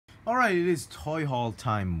Alright, it is toy haul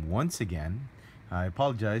time once again. I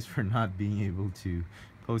apologize for not being able to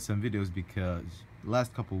post some videos because the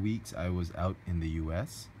last couple weeks I was out in the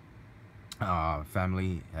US.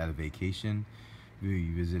 Family had a vacation.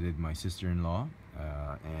 We visited my sister-in-law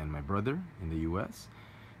and my brother in the US.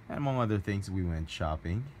 And among other things, we went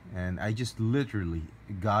shopping. And I just literally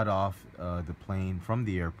got off the plane from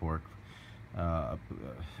the airport.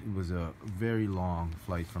 It was a very long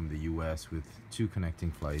flight from the US with two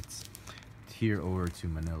connecting flights here over to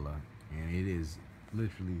Manila, and it is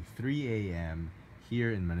literally 3 a.m.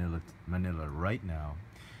 here in Manila right now.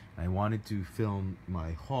 I wanted to film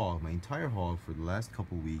my haul, my entire haul for the last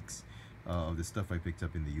couple weeks of the stuff I picked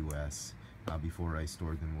up in the US before I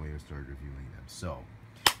stored them away or started reviewing them. So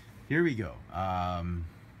here we go.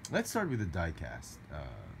 Let's start with the diecast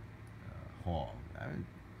haul. I haven't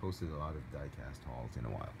posted a lot of diecast hauls in a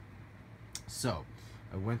while. So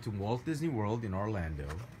I went to Walt Disney World in Orlando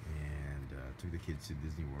and took the kids to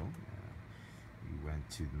Disney World. We went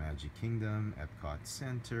to the Magic Kingdom, Epcot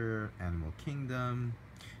Center, Animal Kingdom.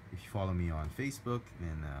 If you follow me on Facebook,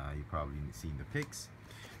 then you probably seen the pics.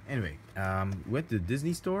 Anyway, went to the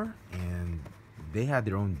Disney store and they had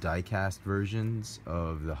their own diecast versions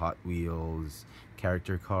of the Hot Wheels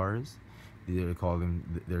character cars. They're calling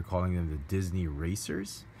them the Disney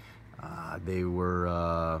Racers. They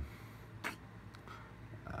were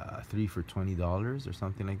 3 for $20 or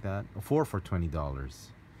something like that. 4 for $20.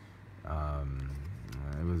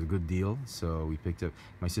 It was a good deal, so we picked up.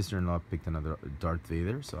 My sister-in-law picked another Darth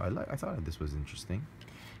Vader, so I thought this was interesting.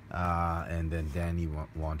 And then Danny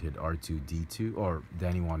wanted R2-D2, or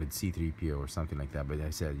Danny wanted C-3PO or something like that. But I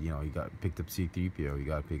said, you know, you picked up C-3PO, you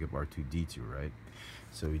got to pick up R2-D2, right?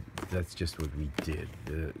 So that's just what we did.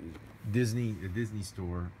 The Disney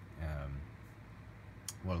store.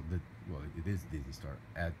 It is Disney Star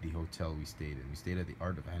at the hotel we stayed in. We stayed at the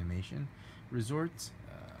Art of Animation Resort,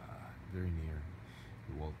 very near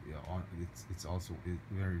the Walt. It's also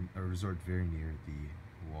a resort very near the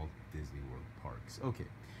Walt Disney World parks. Okay.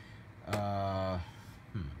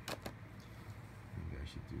 Maybe I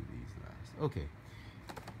should do these last. Okay.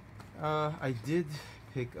 I did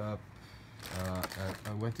pick up.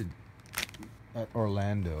 I went to at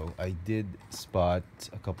Orlando. I did spot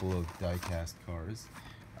a couple of diecast cars.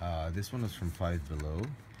 This one was from Five Below,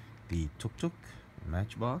 the Tuk Tuk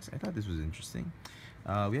Matchbox. I thought this was interesting.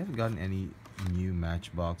 We haven't gotten any new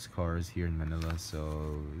Matchbox cars here in Manila,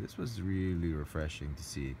 so this was really refreshing to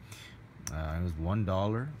see. It was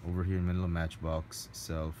 $1 over here in Manila. Matchbox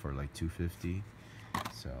sell for like $2.50.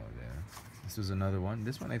 So there. This was another one.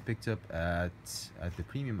 This one I picked up at the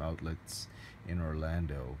premium outlets in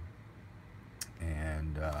Orlando,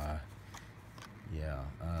 and I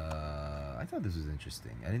thought this was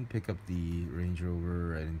interesting. I didn't pick up the Range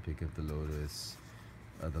Rover. I didn't pick up the Lotus.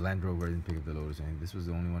 The Land Rover. I didn't pick up the Lotus. And this was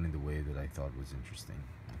the only one in the way that I thought was interesting.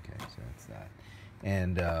 Okay, so that's that.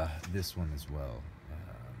 And this one as well.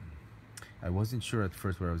 I wasn't sure at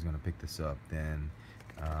first where I was going to pick this up. Then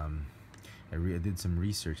I did some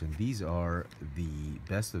research, and these are the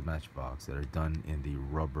best of Matchbox that are done in the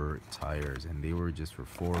rubber tires, and they were just for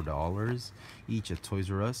 $4 each at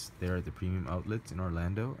Toys R Us. They're at the premium outlets in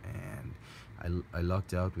Orlando, and I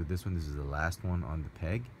lucked out with this one. This is the last one on the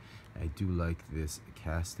peg. I do like this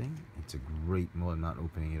casting. It's a great mold. I'm not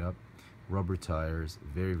opening it up. Rubber tires,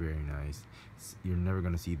 very, very nice. You're never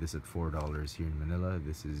going to see this at $4 here in Manila.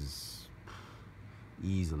 This is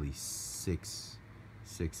easily $6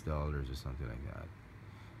 or something like that.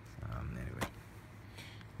 Anyway,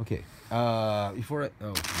 okay. Before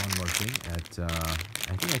one more thing. I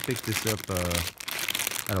think I picked this up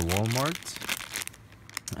at a Walmart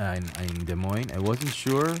in Des Moines. I wasn't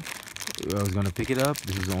sure I was gonna pick it up.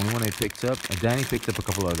 This is the only one I picked up. Danny picked up a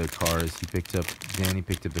couple other cars. Danny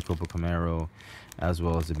picked up the Copa Camaro, as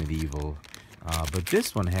well as the Medieval. But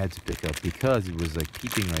this one I had to pick up because it was like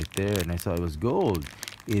peeping right there, and I saw it was gold.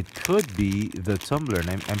 It could be the tumbler,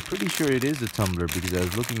 and I'm pretty sure it is the tumbler because I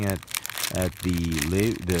was looking at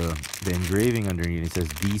the engraving underneath. It says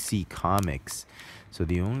DC Comics, so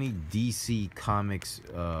the only DC Comics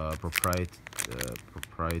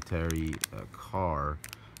proprietary car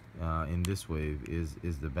in this wave is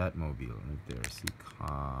the Batmobile right there. See,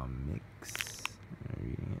 Comics. Am I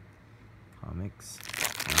reading it? Comics.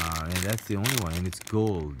 And that's the only one, and it's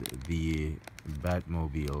gold. The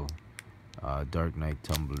Batmobile Dark Knight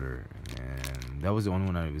tumbler, and that was the only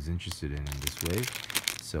one I was interested in this wave,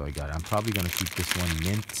 so I got it. I'm probably gonna keep this one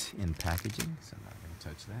mint in packaging, so I'm not gonna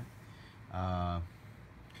touch that.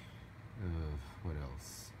 What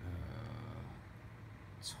else?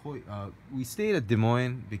 We stayed at Des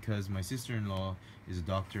Moines because my sister-in-law is a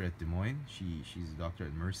doctor at Des Moines. She's a doctor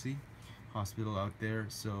at Mercy Hospital out there.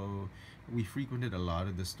 So we frequented a lot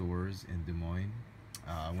of the stores in Des Moines.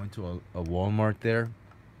 I went to a Walmart there,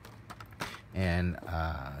 and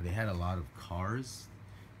they had a lot of cars,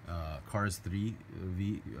 Cars 3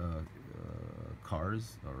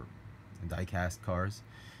 cars, or die-cast cars,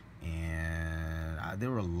 and there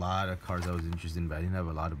were a lot of cars I was interested in, but I didn't have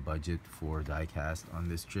a lot of budget for die-cast on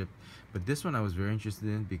this trip. But this one I was very interested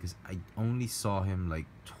in because I only saw him like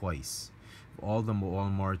twice. All the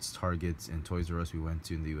Walmarts, Targets, and Toys R Us we went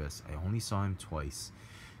to in the US, I only saw him twice,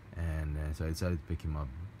 and so I decided to pick him up.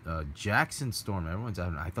 Jackson Storm, everyone's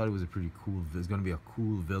out. I thought it was a pretty cool. It's going to be a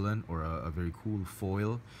cool villain, or a very cool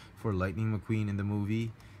foil for Lightning McQueen in the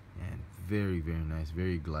movie, and very, very nice.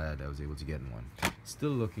 Very glad I was able to get one.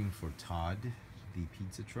 Still looking for Todd, the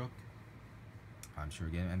pizza truck. I'm sure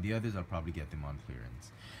again, and the others I'll probably get them on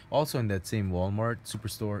clearance. Also in that same Walmart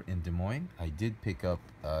Superstore in Des Moines, I did pick up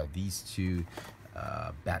these two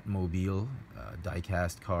Batmobile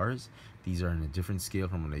die-cast cars. These are in a different scale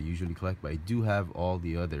from what I usually collect, but I do have all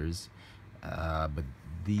the others. But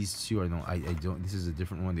these two are I don't. This is a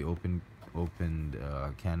different one. The opened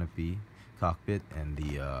canopy cockpit, and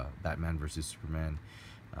the Batman versus Superman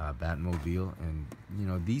Batmobile. And you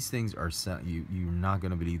know, these things are you're not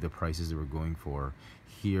gonna believe the prices that we're going for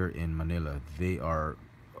here in Manila. They are,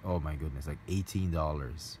 oh my goodness, like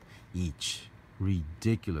 $18 each.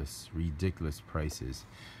 Ridiculous prices.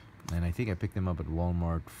 And I think I picked them up at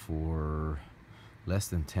Walmart for less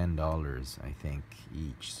than $10, I think,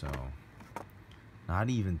 each. So not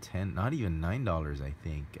even $9, I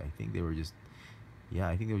think they were just, yeah,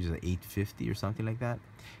 I think they were just like $8.50 or something like that.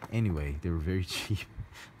 Anyway, they were very cheap.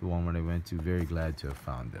 The Walmart I went to, very glad to have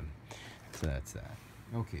found them. So that's that.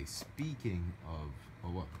 Okay, speaking of, oh,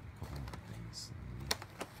 what, a couple more things.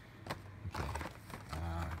 Okay,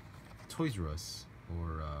 Toys R Us,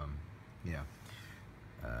 or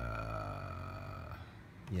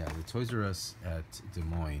the Toys R Us at Des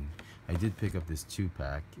Moines. I did pick up this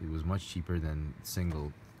 2-pack. It was much cheaper than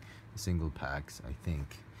single packs, I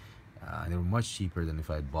think. They were much cheaper than if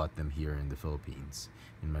I had bought them here in the Philippines,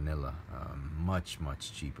 in Manila. Much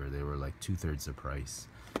cheaper. They were like 2/3 the price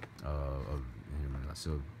of in Manila.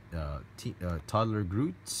 So Toddler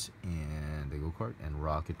Groot and the go-kart and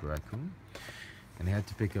Rocket Raccoon. And I had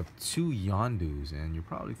to pick up 2 Yondus, and you're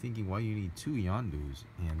probably thinking why you need 2 Yondus.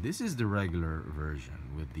 And this is the regular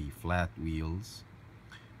version with the flat wheels,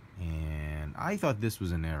 and I thought this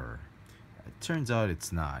was an error. It turns out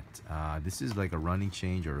it's not. This is like a running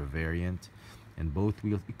change or a variant, and both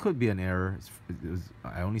wheels, it could be an error.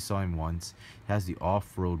 I only saw him once. It has the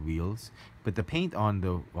off-road wheels, but the paint on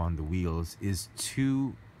the wheels is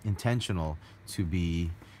too intentional to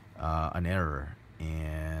be an error.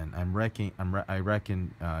 And I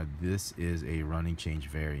reckon this is a running change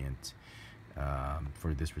variant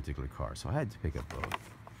for this particular car. So I had to pick up both.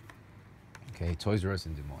 Okay, Toys R Us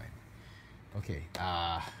in Des Moines. Okay,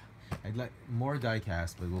 I'd like more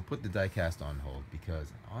die-cast, but we'll put the die-cast on hold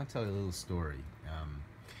because I want to tell you a little story.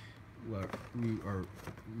 Well, we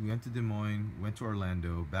went to Des Moines, went to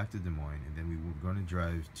Orlando, back to Des Moines, and then we were going to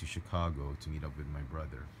drive to Chicago to meet up with my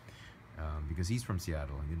brother. Because he's from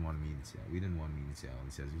Seattle and didn't want to meet in Seattle. We didn't want to meet in Seattle.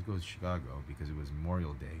 He says let's go to Chicago because it was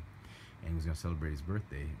Memorial Day, and he was going to celebrate his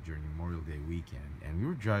birthday during Memorial Day weekend. And we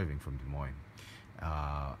were driving from Des Moines,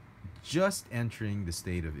 just entering the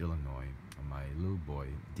state of Illinois. My little boy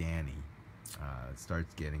Danny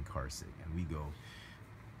starts getting car sick, and we go,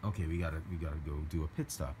 okay, we gotta go do a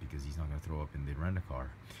pit stop because he's not gonna throw up in the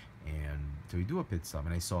rent-a-car. And so we do a pit stop,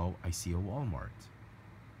 and I see a Walmart.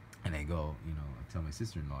 And I go, you know, I tell my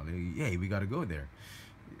sister-in-law, hey, we got to go there.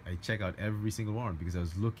 I check out every single Walmart because I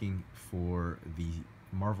was looking for the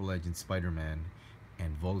Marvel Legends Spider-Man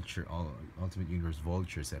and Vulture, Ultimate Universe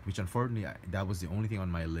Vulture set, which unfortunately, that was the only thing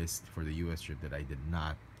on my list for the US trip that I did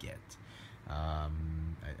not get. I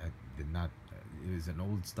did not, it was an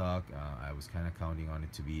old stock. I was kind of counting on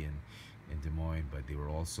it to be in Des Moines, but they were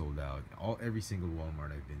all sold out. Every single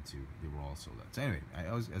Walmart I've been to, they were all sold out. So anyway,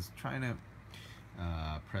 I was trying to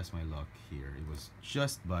press my luck here. It was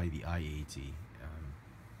just by the I-80,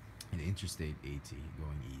 the Interstate 80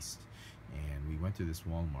 going east, and we went to this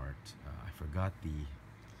Walmart. I forgot the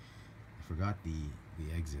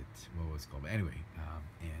exit, what was it called, but anyway,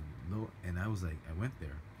 and I was like, I went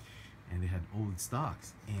there, and they had old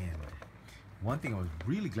stocks, and One thing I was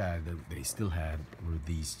really glad that they still had were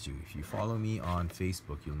these two. If you follow me on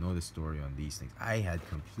Facebook, you'll know the story on these things. I had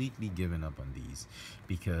completely given up on these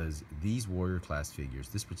because these warrior class figures,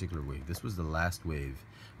 this particular wave, this was the last wave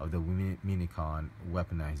of the Minicon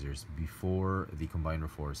weaponizers before the Combiner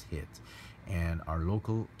Force hit. And our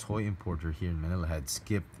local toy importer here in Manila had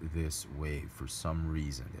skipped this wave for some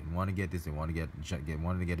reason. They didn't want to get this. They wanted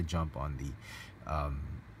to get a jump on the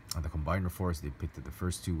Combiner Force. They picked up the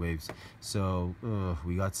first two waves. So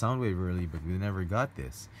we got Soundwave early, but we never got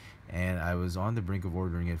this. And I was on the brink of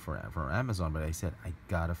ordering it for Amazon, but I said I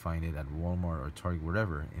gotta find it at Walmart or Target,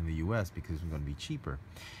 whatever, in the US because it's gonna be cheaper.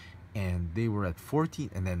 And they were at 14,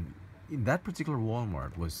 and then in that particular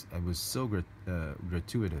Walmart it was so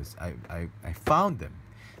gratuitous. I found them.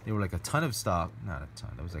 They were like a ton of stock, not a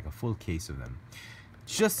ton. That was like a full case of them,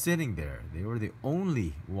 just sitting there. They were the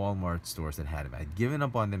only Walmart stores that had them. I'd given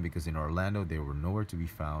up on them because in Orlando they were nowhere to be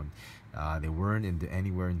found. They weren't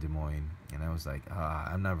anywhere in Des Moines, and I was like,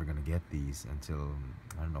 I'm never gonna get these until,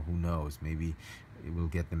 I don't know, who knows, maybe we'll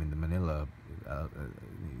get them in the Manila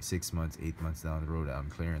 6 months, 8 months down the road on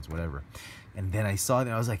clearance, whatever. And then I saw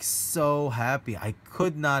them. I was like so happy. I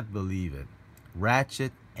could not believe it.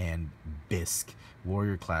 Ratchet and Bisque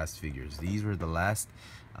warrior class figures. These were the last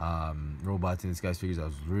robots in disguise figures I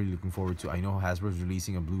was really looking forward to. I know Hasbro's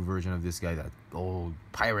releasing a blue version of this guy, that old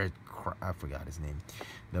pirate, I forgot his name,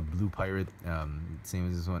 the blue pirate, same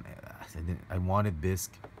as this one. I wanted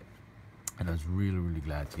Bisque, and I was really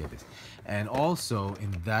glad to get this. And also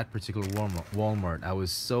in that particular Walmart, I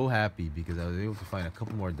was so happy because I was able to find a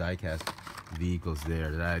couple more diecast vehicles there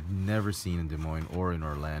that I had never seen in Des Moines or in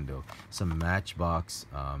Orlando. Some Matchbox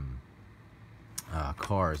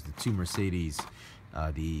cars, the two Mercedes,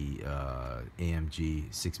 the AMG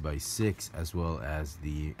 6x6, as well as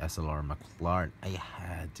the SLR McLaren. I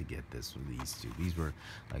had to get this with these two. These were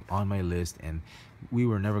like on my list, and we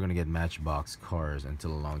were never going to get Matchbox cars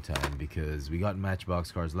until a long time because we got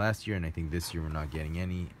Matchbox cars last year, and I think this year we're not getting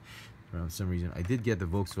any for some reason. I did get the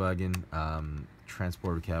Volkswagen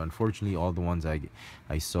transporter cab. Unfortunately, all the ones I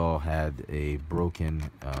saw had a broken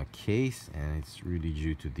case, and it's really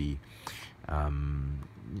due to the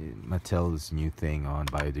Mattel's new thing on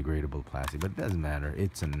biodegradable plastic, but it doesn't matter.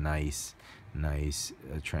 It's a nice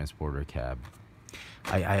transporter cab.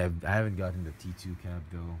 I haven't gotten the T2 cab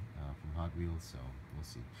though from Hot Wheels, so we'll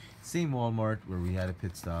see. Same Walmart where we had a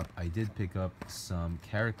pit stop. I did pick up some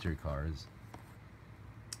character cars,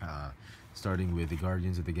 starting with the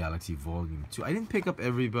Guardians of the Galaxy Volume 2. I didn't pick up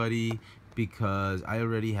everybody because I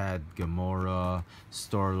already had Gamora,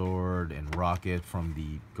 Star-Lord, and Rocket from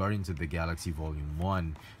the Guardians of the Galaxy Volume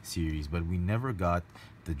 1 series, but we never got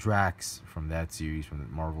the Drax from that series, from the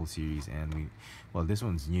Marvel series, and well, this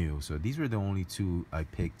one's new, so these were the only two I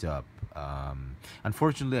picked up.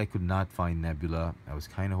 Unfortunately, I could not find Nebula. I was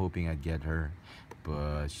kind of hoping I'd get her,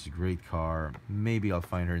 but she's a great car. Maybe I'll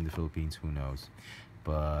find her in the Philippines, who knows.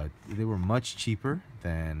 But they were much cheaper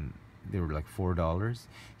than, they were like $4.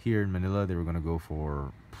 Here in Manila, they were gonna go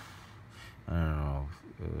for, I don't know,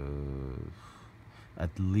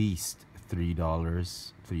 at least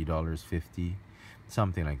 $3.50,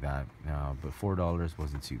 something like that. But $4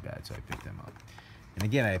 wasn't too bad, so I picked them up. And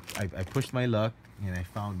again, I pushed my luck, and I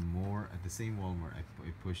found more at the same Walmart. I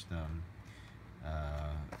pushed my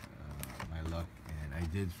luck, and I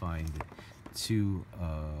did find two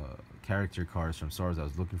character cars from Star Wars. I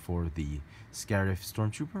was looking for the Scarif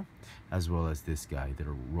Stormtrooper, as well as this guy, the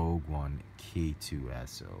Rogue One K2S.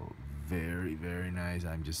 So very nice.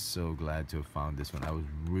 I'm just so glad to have found this one. I was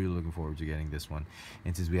really looking forward to getting this one,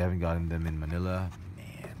 and since we haven't gotten them in Manila,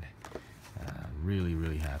 man,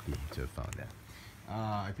 really happy to have found that.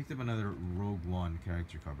 I picked up another Rogue One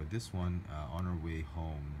character car, but this one, on our way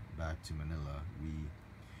home back to Manila, we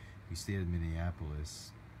stayed in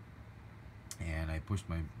Minneapolis, and I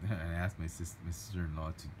asked my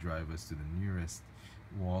sister-in-law to drive us to the nearest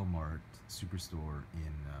Walmart superstore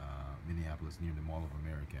in Minneapolis, near the Mall of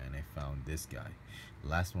America, and I found this guy,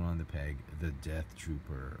 last one on the peg, the Death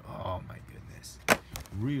Trooper. Oh my goodness,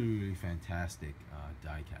 really fantastic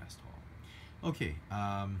die-cast haul. Okay,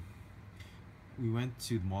 we went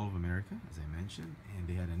to the Mall of America, as I mentioned, and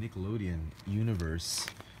they had a Nickelodeon universe.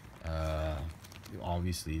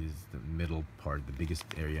 Obviously, this is the middle part, the biggest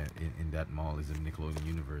area in that mall is the Nickelodeon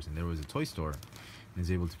universe, and there was a toy store, and I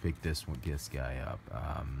was able to pick this guy up.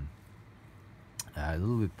 A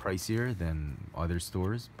little bit pricier than other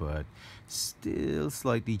stores, but still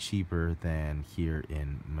slightly cheaper than here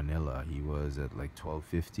in Manila. He was at like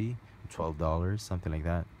 $12.50, $12, something like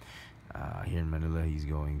that. Here in Manila, he's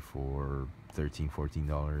going for $13,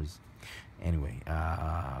 $14. Anyway,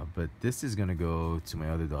 but this is gonna go to my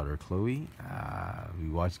other daughter, Chloe. We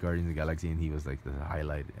watched Guardians of the Galaxy, and he was like the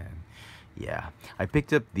highlight. And yeah, I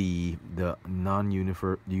picked up the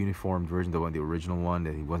uniformed version, the original one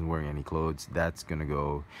that he wasn't wearing any clothes. That's gonna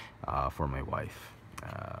go for my wife,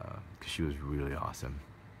 because she was really awesome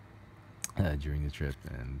during the trip.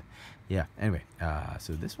 And yeah, anyway,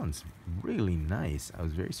 so this one's really nice. I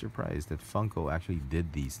was very surprised that Funko actually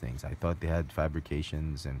did these things. I thought they had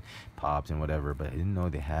fabrications and pops and whatever, but I didn't know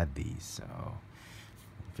they had these. So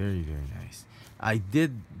very, very nice. I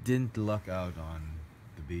didn't luck out on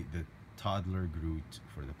the toddler Groot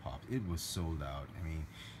for the pops. It was sold out. I mean,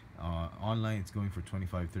 online it's going for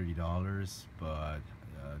 $25, $30, but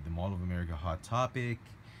the Mall of America Hot Topic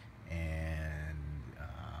and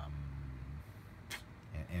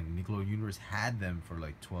Nickelodeon Universe had them for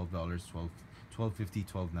like $12, $12.50,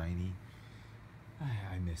 $12.90.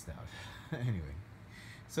 I missed out. Anyway,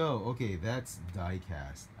 so okay, that's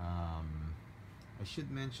diecast. I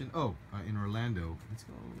should mention. Oh, in Orlando, let's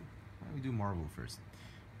go. Why don't we do Marvel first?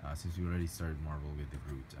 Since we already started Marvel with the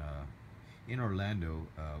Groot. In Orlando,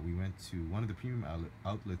 we went to one of the premium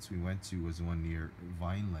outlets. We went to was the one near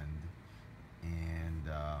Vineland, and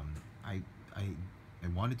I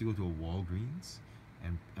wanted to go to a Walgreens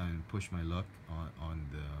and push my luck on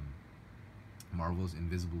the Marvel's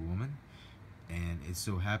Invisible Woman, and it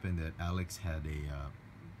so happened that Alex had a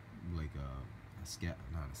scab,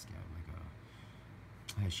 not a scab,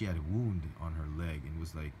 she had a wound on her leg, and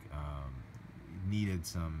was like needed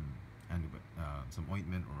some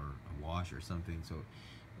ointment or a wash or something. So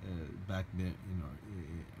back then,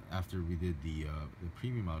 after we did the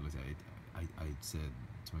premium outlets, I said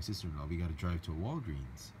to my sister-in-law, we got to drive to a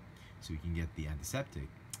Walgreens so we can get the antiseptic.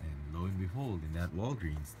 And lo and behold, in that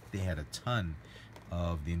Walgreens, they had a ton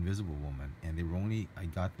of the Invisible Woman, and they were I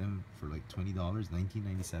got them for like $20,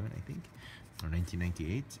 $19.97 I think, or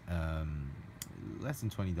 $19.98, less than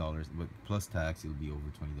 $20, but plus tax it'll be over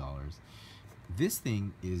 $20. This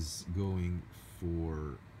thing is going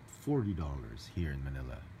for $40 here in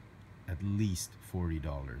Manila, at least $40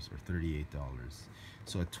 or $38.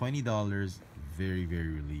 So at $20, very, very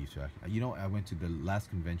relieved. I went to the last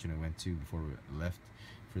convention I went to before we left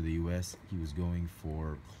for the US. He was going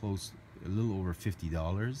for a little over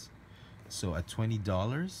 $50. So at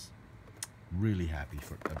 $20, really happy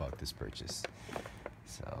about this purchase.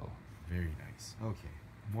 So very nice. Okay,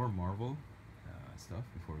 more Marvel stuff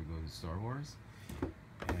before we go to Star Wars.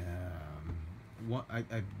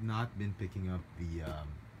 I've not been picking up the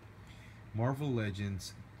Marvel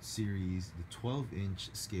Legends series, the 12-inch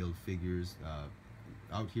scale figures.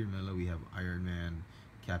 Out here in Manila, we have Iron Man,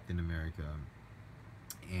 Captain America,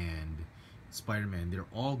 and Spider-Man. They're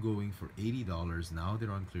all going for $80. Now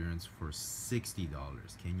they're on clearance for $60.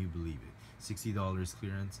 Can you believe it? $60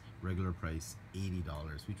 clearance, regular price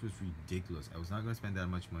 $80, which was ridiculous. I was not going to spend that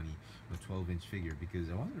much money on a 12-inch figure because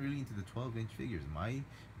I wasn't really into the 12-inch figures. My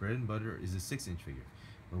bread and butter is a 6-inch figure.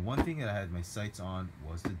 But one thing that I had my sights on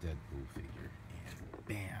was the Deadpool figure, and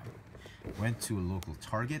bam, went to a local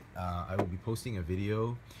Target. I will be posting a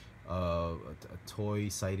video of a toy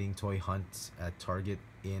hunt at Target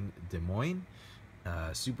in Des Moines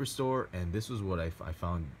Superstore, and this was what I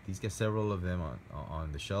found. These got several of them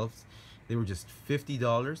on the shelves. They were just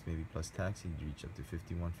 $50, maybe plus tax. You'd reach up to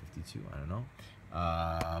 51, 52. I don't know,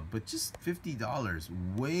 but just $50,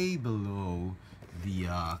 way below the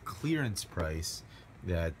clearance price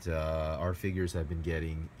that our figures have been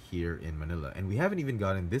getting here in Manila, and we haven't even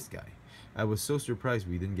gotten this guy. I was so surprised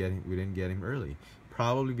we didn't get him early.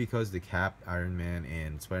 Probably because the Cap, Iron Man,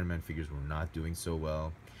 and Spider-Man figures were not doing so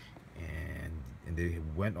well, and they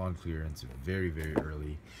went on clearance very, very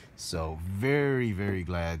early. So very, very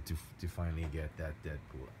glad to finally get that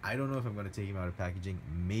Deadpool. I don't know if I'm going to take him out of packaging.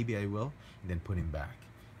 Maybe I will, and then put him back.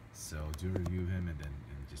 So do a review of him and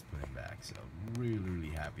just put him back. So really, really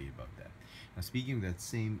happy about that. Now speaking of that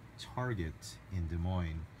same Target in Des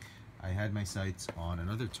Moines, I had my sights on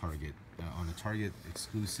another Target, on a Target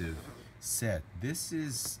exclusive set. This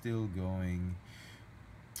is still going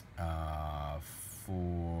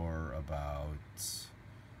for about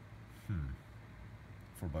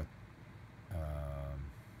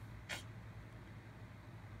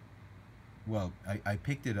well, I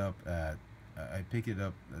picked it up at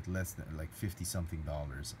less than like $50 something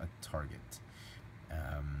at Target,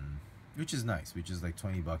 which is nice, which is like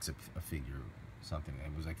 $20 a figure, something.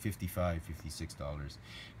 It was like $55, $56.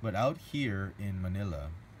 But out here in Manila,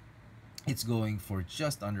 it's going for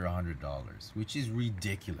just under $100, which is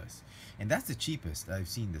ridiculous. And that's the cheapest I've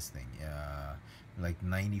seen this thing. like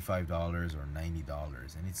 $95 or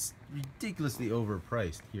 $90, and it's ridiculously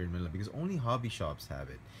overpriced here in Manila because only hobby shops have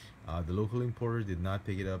it. The local importer did not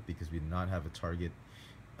pick it up because we did not have a Target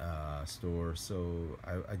store, so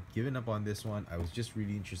I'd given up on this one. I was just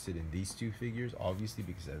really interested in these two figures, obviously,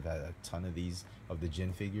 because I've had a ton of these of the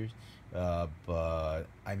Jin figures, but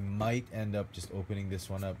I might end up just opening this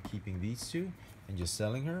one up, keeping these two, and just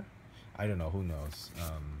selling her. I don't know, who knows.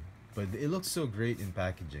 But it looks so great in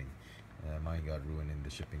packaging. Mine got ruined in the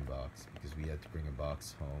shipping box because we had to bring a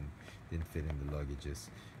box home. Didn't fit in the luggages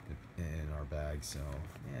in our bag, so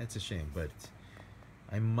yeah, it's a shame. But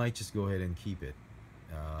I might just go ahead and keep it.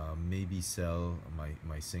 Maybe sell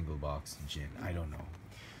my single box Jin. I don't know.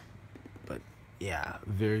 But yeah,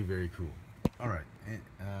 very, very cool. All right. And,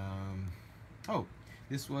 oh,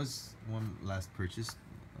 this was one last purchase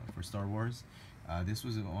for Star Wars. This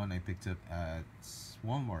was the one I picked up at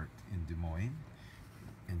Walmart in Des Moines.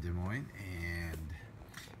 And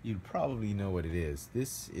you probably know what it is.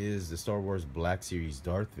 This is the Star Wars Black Series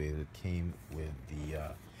Darth Vader that came with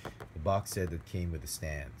the box set that came with the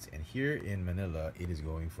stands. And here in Manila, it is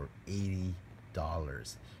going for $80.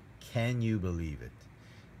 Can you believe it?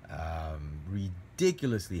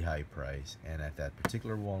 Ridiculously high price. And at that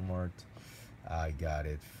particular Walmart, I got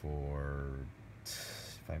it for,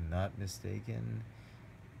 if I'm not mistaken,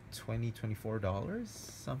 $24,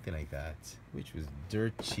 something like that, which was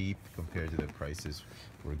dirt cheap compared to the prices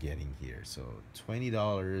we're getting here. So $20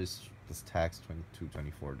 plus tax,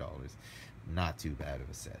 $24, not too bad of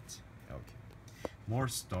a set. Okay, more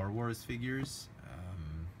Star Wars figures.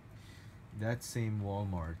 That same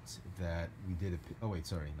Walmart that we did oh wait,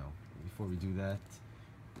 sorry, no, before we do that,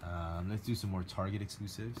 let's do some more Target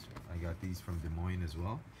exclusives. I got these from Des Moines as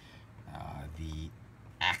well. The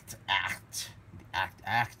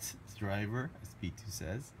Act driver, as P2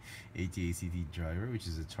 says, ATACT driver, which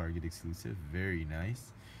is a Target exclusive. Very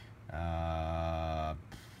nice.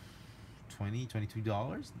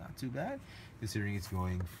 $22, not too bad, considering it's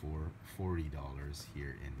going for $40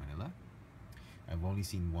 here in Manila. I've only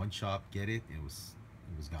seen one shop get it. It was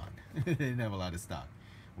gone. They didn't have a lot of stock.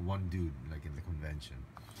 One dude, like in the convention.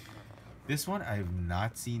 This one, I have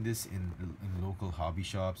not seen this in local hobby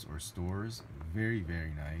shops or stores. Very,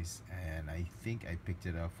 very nice, and I think I picked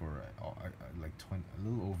it up for like a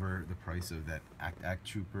little over the price of that Act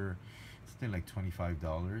Trooper, something like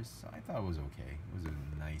 $25. So I thought it was okay. It was a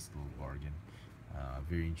nice little bargain.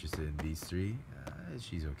 Very interested in these three.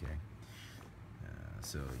 She's okay.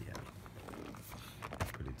 So yeah,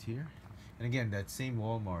 put it here. And again, that same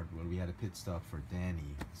Walmart where we had a pit stop for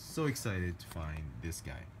Danny. So excited to find this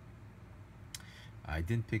guy. I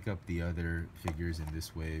didn't pick up the other figures in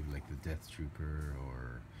this wave, like the Death Trooper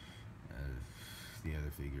or the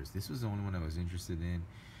other figures. This was the only one I was interested in.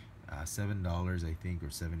 $7, I think, or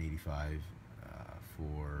 $7.85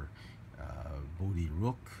 for Bodhi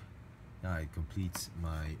Rook. Now it completes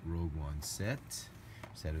my Rogue One set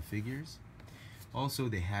of figures. Also,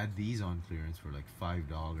 they had these on clearance for like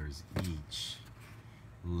 $5 each.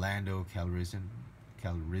 Lando Calrissian.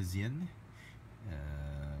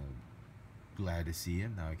 Glad to see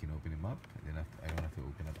him. Now I can open him up. I don't have to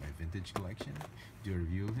open up my vintage collection. Do a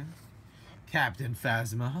review of him. Captain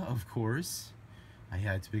Phasma, of course. I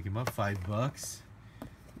had to pick him up. $5.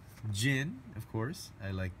 Jin, of course.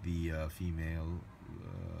 I like the female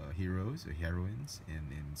heroes or heroines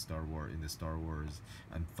in Star Wars, in the Star Wars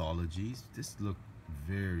anthologies. This looked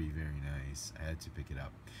very, very nice. I had to pick it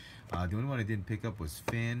up. The only one I didn't pick up was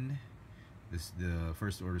Finn, the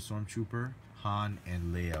First Order Stormtrooper, Han,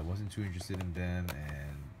 and Leia. I wasn't too interested in them,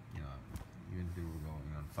 and you know, even if they were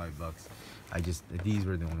going on $5, these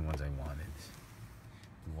were the only ones I wanted.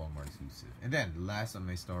 The Walmart exclusive. And then last on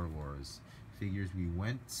my Star Wars figures, we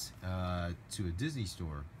went to a Disney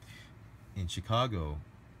store in Chicago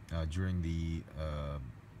during the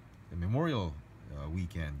Memorial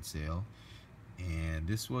weekend sale, and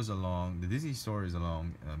this was along the Disney store is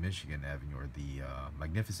along Michigan Avenue, or the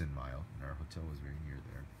Magnificent Mile, and our hotel was very near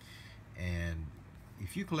there. And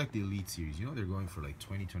if you collect the Elite Series, you know they're going for like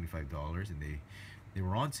 $20-$25, and they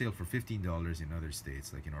were on sale for $15 in other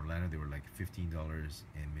states. Like in Orlando, they were like $15.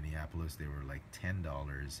 In Minneapolis, they were like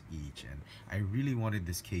 $10 each. And I really wanted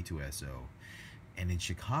this K2SO. And in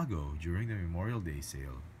Chicago, during the Memorial Day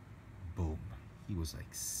sale, boom, he was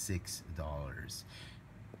like $6.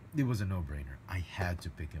 It was a no-brainer. I had to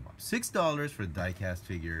pick him up. $6 for a die-cast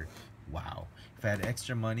figure. Wow. If I had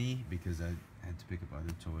extra money, because I had to pick up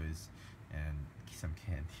other toys and some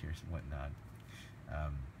candy or whatnot,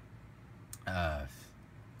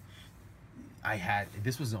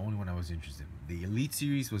 this was the only one I was interested in. The Elite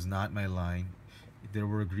Series was not my line. If there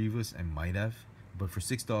were a Grievous, I might have, But for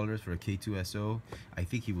 $6 for a K2SO, I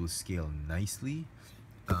think he will scale nicely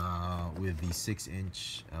with the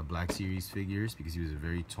 6-inch Black Series figures, because he was a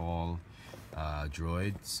very tall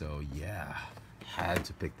droid. So yeah, had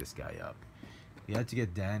to pick this guy up. We had to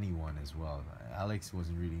get Danny one as well. Alex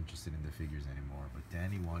wasn't really interested in the figures anymore, but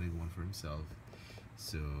Danny wanted one for himself,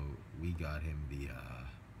 so we got him the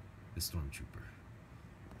Stormtrooper,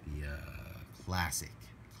 the classic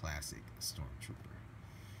Stormtrooper.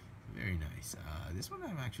 Very nice. This one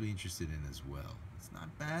I'm actually interested in as well. It's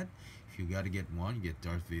not bad. If you got to get one, you get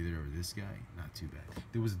Darth Vader or this guy. Not too bad.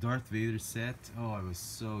 There was a Darth Vader set. Oh, I was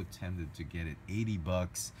so tempted to get it.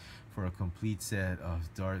 $80 for a complete set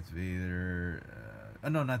of Darth Vader.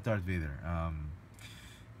 No, not Darth Vader.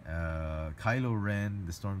 Kylo Ren,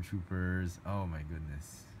 the Stormtroopers. Oh my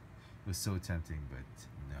goodness. It was so tempting, but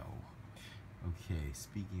no. Okay,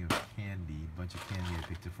 speaking of candy, a bunch of candy I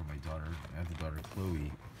picked up for my daughter. I have the daughter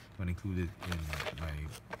Chloe. I'm gonna include it in my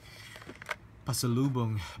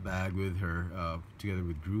pasalubong bag with her, together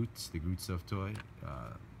with Groot, the Groot stuffed toy.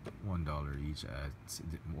 $1 each at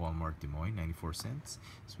Walmart Des Moines, 94 cents.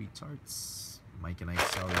 Sweet Tarts, Mike and Ike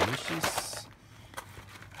Sour Wishes,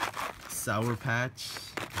 Sour Patch.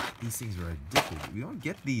 These things are addictive. We don't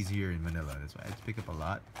get these here in Manila, that's why I had to pick up a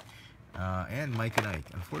lot. And Mike and Ike.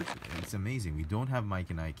 Unfortunately, it's amazing, we don't have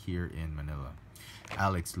Mike and Ike here in Manila.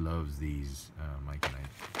 Alex loves these Mike and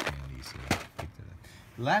Ike candies, so I picked it up.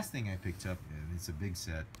 The last thing I picked up, and it's a big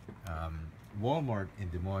set, Walmart in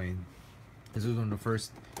Des Moines. This was one of the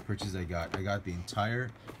first purchases I got. I got the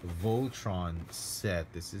entire Voltron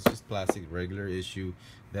set. This is just plastic, regular issue,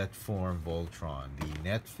 that form Voltron, the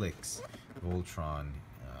Netflix Voltron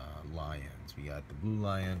lions. We got the blue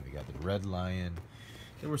lion, we got the red lion.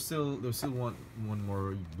 There was still one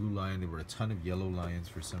more blue lion. There were a ton of yellow lions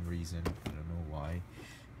for some reason. I don't know why.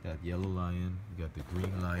 Got yellow lion, we got the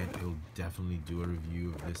green lion. I will definitely do a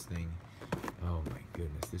review of this thing. Oh my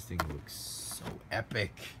goodness, this thing looks so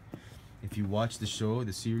epic. If you watch the show,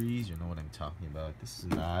 the series, you know what I'm talking about. This is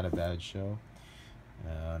not a bad show.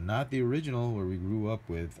 Not the original where we grew up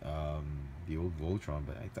with the old Voltron,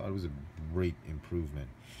 but I thought it was a great improvement.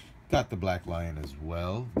 Got the black lion as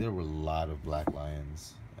well. There were a lot of black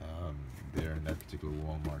lions there in that particular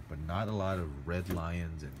Walmart, but not a lot of red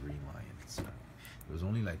lions and green lions. There was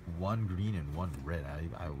only like one green and one red.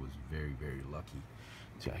 I was very, very lucky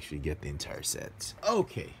to actually get the entire set.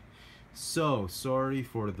 Okay, so sorry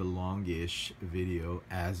for the longish video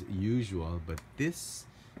as usual, but this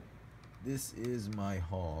is my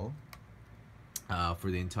haul for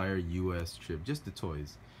the entire US trip, just the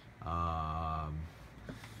toys.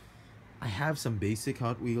 I have some basic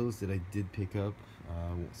Hot Wheels that I did pick up,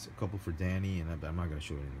 a couple for Danny, and I'm not gonna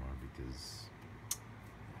show it anymore because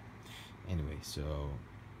anyway, so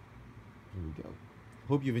here we go.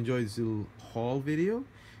 Hope you've enjoyed this little haul video,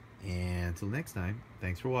 and until next time,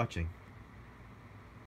 thanks for watching.